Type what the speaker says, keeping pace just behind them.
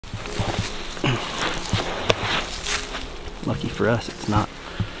Lucky for us, it's not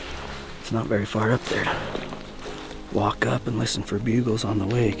very far up there to walk up and listen for bugles on the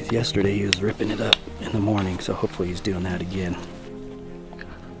way, because yesterday he was ripping it up in the morning, so hopefully he's doing that again.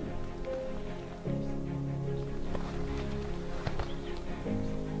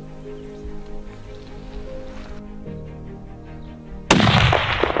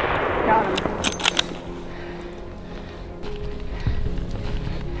 Got him.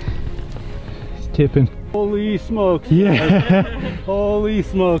 He's tipping. Holy smokes. Yeah. Holy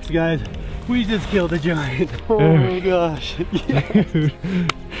smokes, guys. We just killed a giant. Oh my gosh. Yes.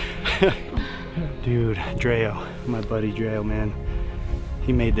 Dude, Dreo, my buddy Dreo, man.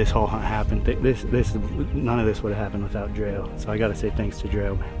 He made this whole hunt happen. None of this would have happened without Dreo. So I gotta say thanks to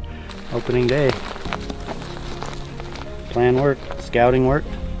Dreo, man. Opening day. Plan worked, scouting worked.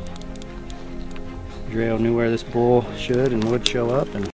 Dreo knew where this bull should and would show up, and